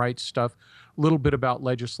and gun rights stuff, a little bit about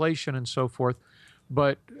legislation and so forth.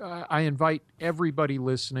 But I invite everybody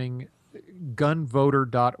listening,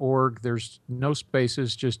 gunvoter.org. There's no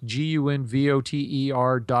spaces, just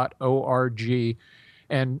gunvoter.org.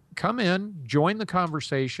 And come in, join the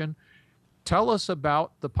conversation. Tell us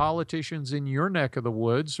about the politicians in your neck of the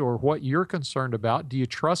woods or what you're concerned about. Do you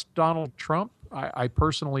trust Donald Trump? I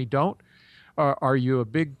personally don't. Are you a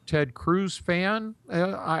big Ted Cruz fan?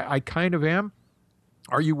 I kind of am.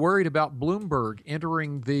 Are you worried about Bloomberg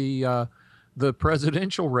entering the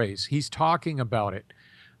presidential race? He's talking about it.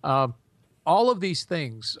 All of these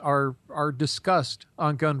things are discussed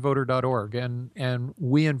on gunvoter.org, and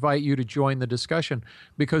we invite you to join the discussion,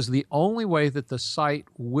 because the only way that the site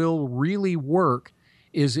will really work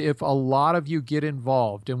is if a lot of you get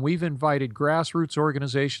involved. And we've invited grassroots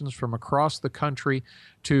organizations from across the country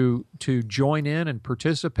to join in and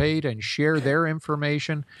participate and share their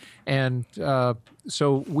information. And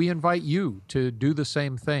so we invite you to do the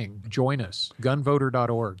same thing. Join us,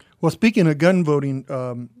 gunvoter.org. Well, speaking of gun voting,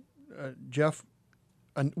 Jeff,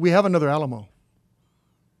 we have another Alamo.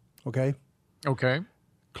 Okay? Okay.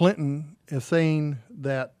 Clinton is saying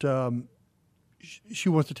that she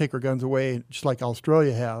wants to take her guns away, just like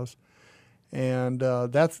Australia has. And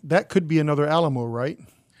that could be another Alamo, right?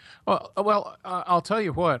 Well, I'll tell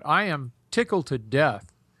you what. I am tickled to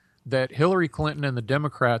death that Hillary Clinton and the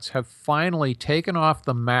Democrats have finally taken off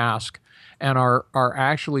the mask and are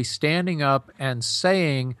actually standing up and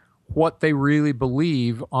saying what they really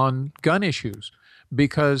believe on gun issues.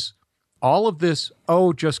 Because all of this,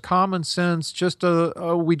 just common sense,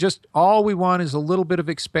 all we want is a little bit of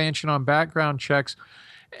expansion on background checks,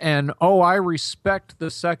 and I respect the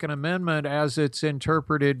Second Amendment as it's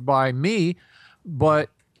interpreted by me, but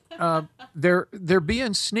they're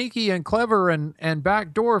being sneaky and clever and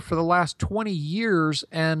backdoor for the last 20 years,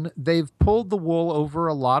 and they've pulled the wool over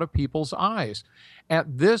a lot of people's eyes.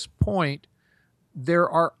 At this point, there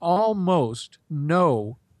are almost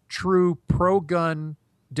no true pro-gun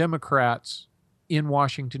Democrats in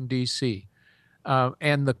Washington, D.C.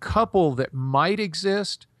 And the couple that might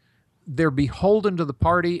exist, they're beholden to the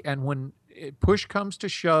party, and when push comes to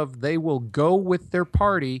shove, they will go with their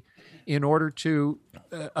party in order to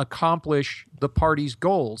accomplish the party's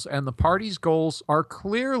goals. And the party's goals are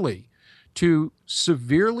clearly to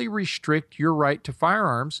severely restrict your right to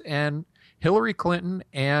firearms. And Hillary Clinton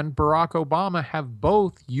and Barack Obama have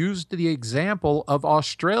both used the example of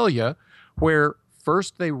Australia, where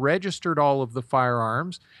first they registered all of the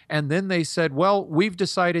firearms, and then they said, well, we've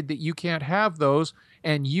decided that you can't have those,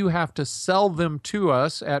 and you have to sell them to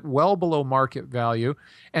us at well below market value,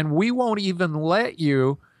 and we won't even let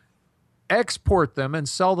you export them and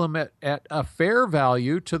sell them at a fair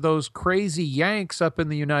value to those crazy Yanks up in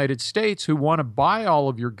the United States who want to buy all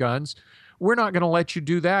of your guns. We're not going to let you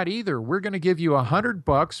do that either. We're going to give you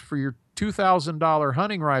 $100 for your $2,000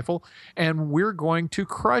 hunting rifle, and we're going to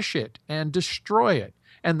crush it and destroy it.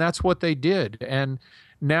 And that's what they did. And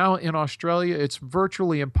now in Australia, it's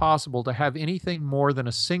virtually impossible to have anything more than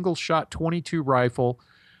a single-shot .22 rifle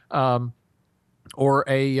or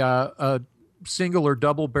a single or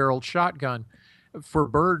double-barreled shotgun for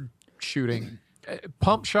bird shooting.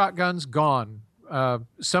 Pump shotguns, gone.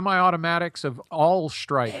 Semi-automatics of all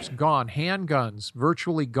stripes, gone. Handguns,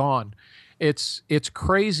 virtually gone. It's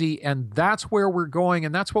crazy, and that's where we're going,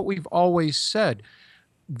 and that's what we've always said.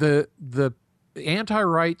 The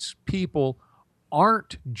anti-rights people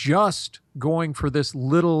aren't just going for this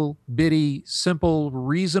little bitty, simple,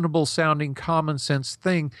 reasonable sounding common sense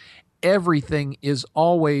thing. Everything is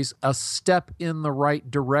always a step in the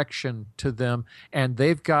right direction to them, and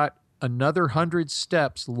they've got another 100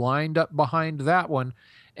 steps lined up behind that one,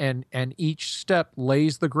 and each step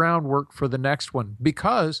lays the groundwork for the next one,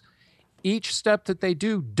 because each step that they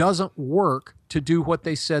do doesn't work to do what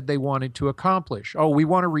they said they wanted to accomplish. Oh, we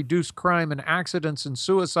want to reduce crime and accidents and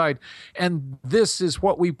suicide, and this is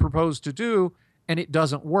what we propose to do, and it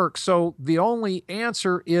doesn't work. So the only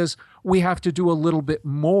answer is we have to do a little bit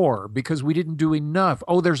more because we didn't do enough.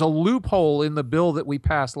 Oh, there's a loophole in the bill that we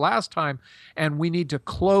passed last time, and we need to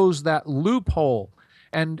close that loophole.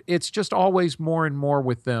 And it's just always more and more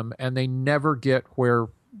with them, and they never get where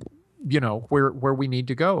we need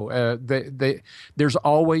to go. There's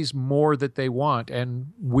always more that they want, and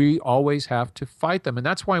we always have to fight them. And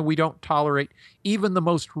that's why we don't tolerate even the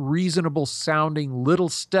most reasonable sounding little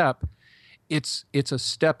step. It's a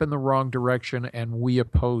step in the wrong direction, and we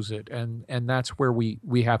oppose it. And that's where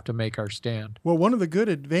we have to make our stand. Well, one of the good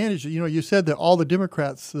advantages, you said that all the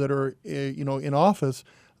Democrats that are, in office,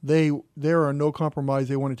 there are no compromise.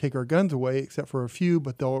 They want to take our guns away, except for a few,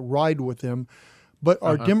 but they'll ride with them. But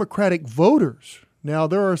our Democratic voters, now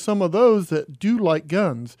there are some of those that do like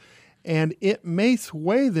guns, and it may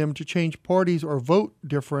sway them to change parties or vote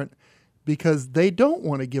different because they don't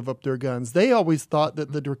want to give up their guns. They always thought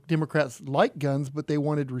that the Democrats liked guns, but they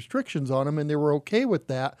wanted restrictions on them, and they were okay with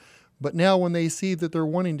that. But now when they see that they're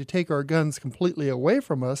wanting to take our guns completely away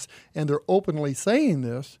from us, and they're openly saying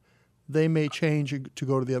this, they may change to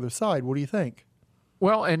go to the other side. What do you think?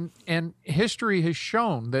 Well, and history has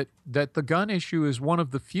shown that the gun issue is one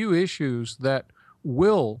of the few issues that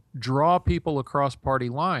will draw people across party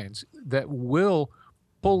lines, that will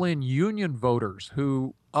pull in union voters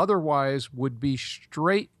who otherwise would be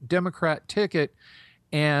straight Democrat ticket,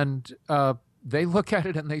 and they look at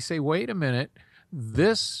it and they say, wait a minute,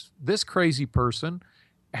 this crazy person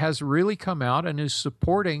has really come out and is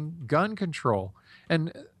supporting gun control.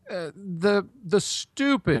 And the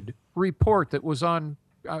stupid report that was on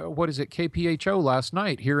KPHO last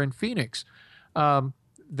night here in Phoenix, that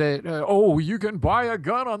you can buy a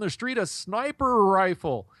gun on the street, a sniper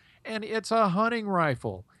rifle, and it's a hunting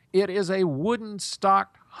rifle. It is a wooden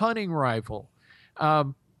stocked hunting rifle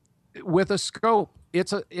with a scope.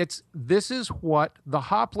 This is what the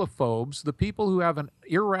hoplophobes, the people who have an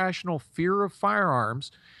irrational fear of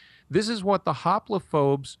firearms, this is what the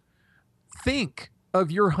hoplophobes think of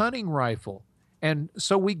your hunting rifle. And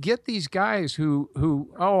so we get these guys who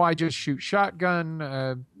I just shoot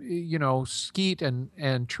shotgun, skeet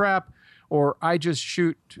and trap, or I just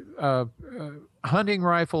shoot hunting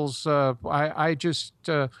rifles. I just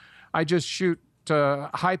shoot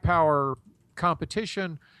high power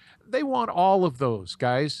competition. They want all of those,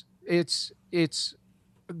 guys. It's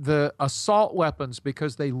the assault weapons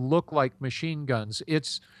because they look like machine guns.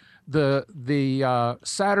 It's the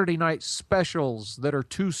Saturday night specials that are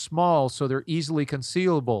too small so they're easily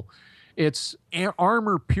concealable. It's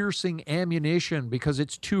armor-piercing ammunition because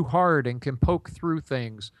it's too hard and can poke through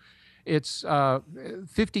things. It's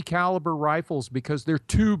 50 caliber rifles because they're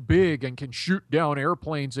too big and can shoot down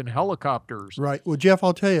airplanes and helicopters. Right. Well, Jeff,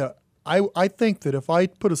 I'll tell you, I think that if I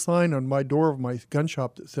put a sign on my door of my gun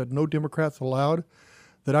shop that said no Democrats allowed,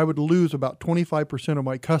 that I would lose about 25% of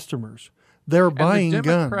my customers. They're buying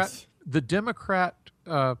guns. The Democrat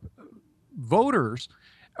voters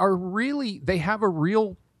are really, they have a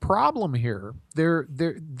real problem here. They're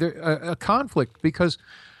a conflict because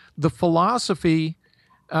the philosophy,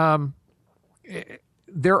 there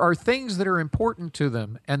are things that are important to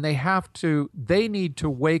them, and they need to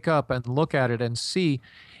wake up and look at it and see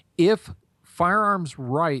if firearms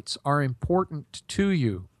rights are important to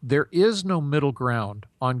you. There is no middle ground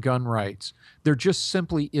on gun rights. There just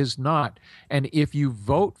simply is not. And if you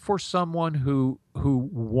vote for someone who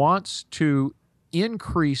wants to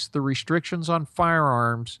increase the restrictions on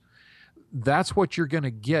firearms, that's what you're going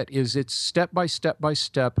to get. Is it's step by step by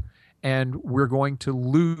step, and we're going to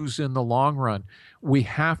lose in the long run. We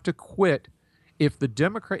have to quit. If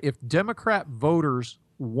Democrat voters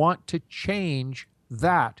want to change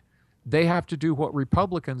that, they have to do what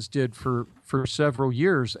Republicans did for several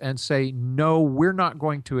years and say, no, we're not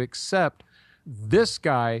going to accept this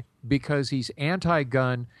guy because he's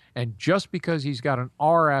anti-gun, and just because he's got an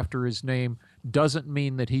R after his name doesn't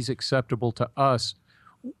mean that he's acceptable to us.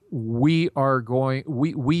 We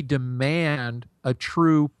demand a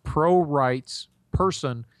true pro-rights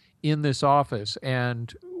person in this office,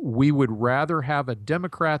 and we would rather have a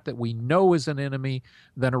Democrat that we know is an enemy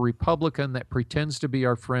than a Republican that pretends to be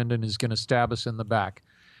our friend and is going to stab us in the back.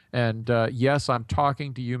 And yes, I'm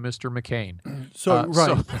talking to you, Mr. McCain. So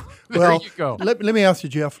there well, you go. Let me ask you,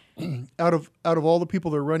 Jeff. Out of all the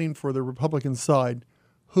people that are running for the Republican side,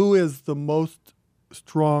 who is the most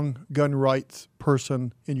strong gun rights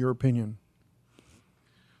person in your opinion?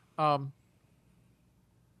 Put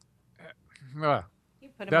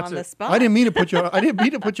him on the spot. I didn't mean to put you on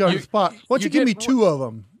the spot. Why don't you give me two of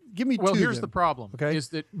them? Give me two. Well, here's then. the problem, okay? Is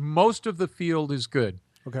that most of the field is good.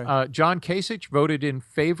 Okay. John Kasich voted in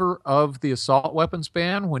favor of the assault weapons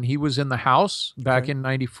ban when he was in the House back in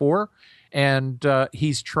 '94, and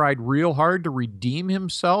he's tried real hard to redeem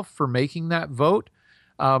himself for making that vote.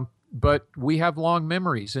 But we have long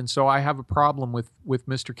memories, and so I have a problem with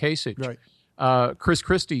Mr. Kasich. Right. Chris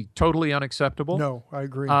Christie, totally unacceptable. No, I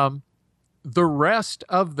agree. The rest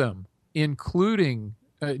of them, including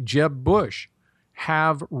Jeb Bush,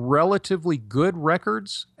 have relatively good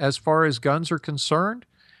records as far as guns are concerned.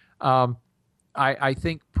 I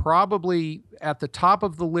think probably at the top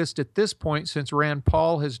of the list at this point, since Rand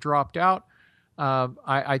Paul has dropped out,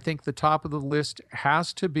 I think the top of the list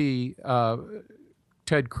has to be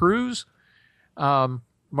Ted Cruz.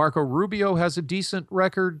 Marco Rubio has a decent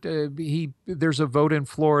record. There's a vote in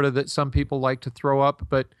Florida that some people like to throw up,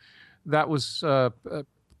 but that was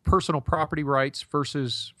personal property rights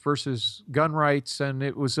versus gun rights, and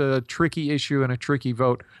it was a tricky issue and a tricky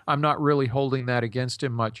vote. I'm not really holding that against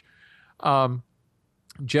him much.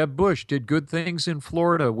 Jeb Bush did good things in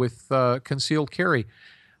Florida with concealed carry.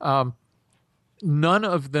 None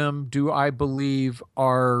of them, do I believe,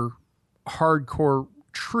 are hardcore,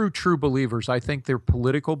 true believers. I think they're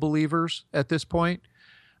political believers at this point.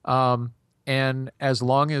 And as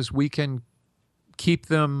long as we can keep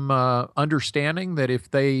them understanding that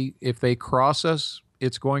if they cross us,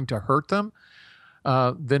 it's going to hurt them,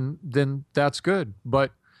 then that's good.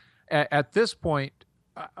 But at this point,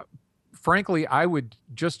 frankly, I would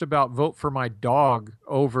just about vote for my dog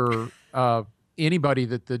over anybody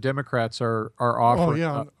that the Democrats are offering.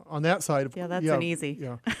 Oh yeah, on that side. That's an easy.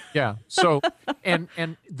 Yeah. Yeah. So, and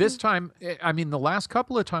this time, I mean, the last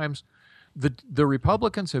couple of times, the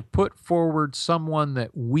Republicans have put forward someone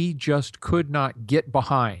that we just could not get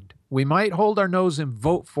behind. We might hold our nose and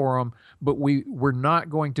vote for them, but we're not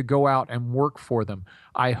going to go out and work for them.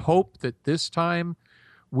 I hope that this time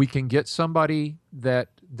we can get somebody that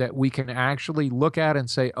we can actually look at and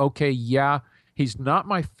say, okay, yeah, he's not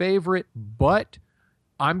my favorite, but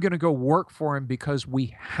I'm going to go work for him because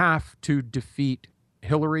we have to defeat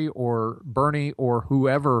Hillary or Bernie or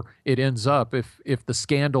whoever it ends up. If the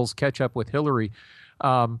scandals catch up with Hillary,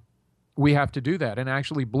 we have to do that. And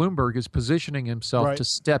actually, Bloomberg is positioning himself to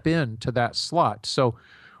step into that slot. So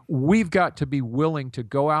we've got to be willing to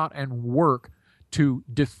go out and work to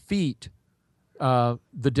defeat the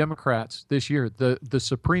Democrats this year. The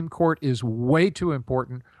Supreme Court is way too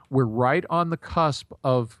important. We're right on the cusp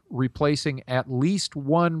of replacing at least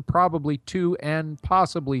one, probably two, and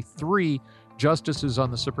possibly three justices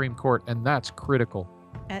on the Supreme Court, and that's critical.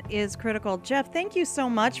 That is critical. Jeff, thank you so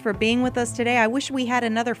much for being with us today. I wish we had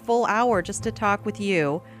another full hour just to talk with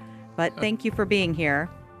you, but thank you for being here.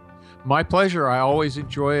 My pleasure. I always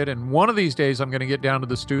enjoy it. And one of these days, I'm going to get down to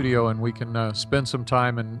the studio and we can spend some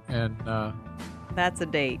time and that's a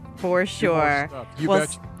date for sure. You well,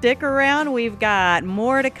 betcha. Stick around. We've got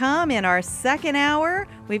more to come in our second hour.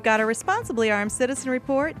 We've got a Responsibly Armed Citizen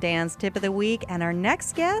Report, Dan's Tip of the Week, and our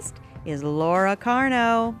next guest is Laura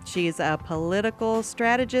Carno. She's a political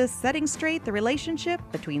strategist setting straight the relationship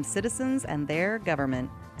between citizens and their government.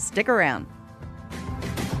 Stick around.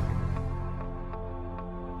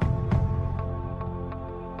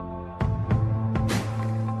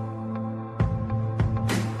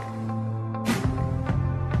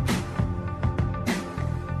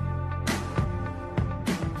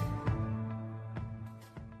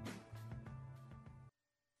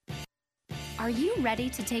 Are you ready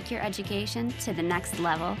to take your education to the next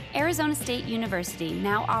level? Arizona State University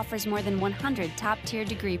now offers more than 100 top-tier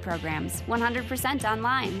degree programs, 100%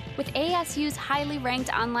 online. With ASU's highly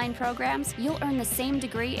ranked online programs, you'll earn the same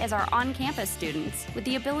degree as our on-campus students, with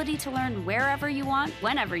the ability to learn wherever you want,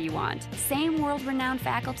 whenever you want. Same world-renowned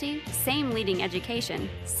faculty, same leading education,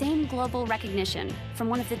 same global recognition from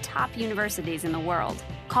one of the top universities in the world.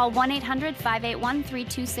 Call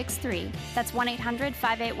 1-800-581-3263. That's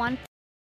 1-800-581-3263.